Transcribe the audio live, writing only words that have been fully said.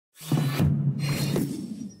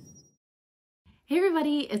Hey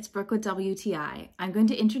everybody, it's Brooke with WTI. I'm going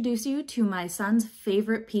to introduce you to my son's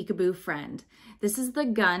favorite peekaboo friend. This is the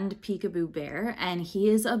GUND peekaboo bear, and he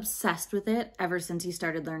is obsessed with it ever since he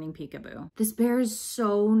started learning peekaboo. This bear is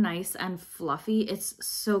so nice and fluffy. It's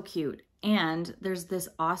so cute. And there's this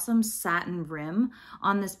awesome satin rim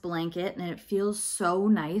on this blanket, and it feels so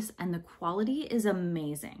nice, and the quality is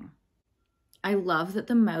amazing. I love that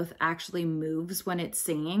the mouth actually moves when it's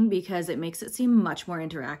singing because it makes it seem much more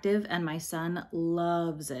interactive, and my son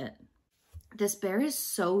loves it. This bear is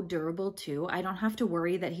so durable too. I don't have to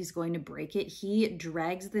worry that he's going to break it. He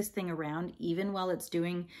drags this thing around even while it's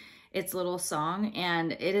doing its little song,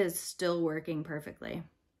 and it is still working perfectly. Where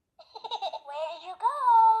did you go?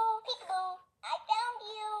 Peekaboo, I found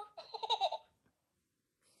you.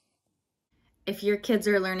 If your kids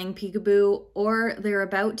are learning peekaboo or they're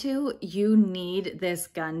about to, you need this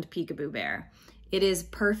GUND peekaboo bear. It is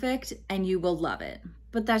perfect and you will love it,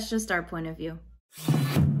 but that's just our point of view.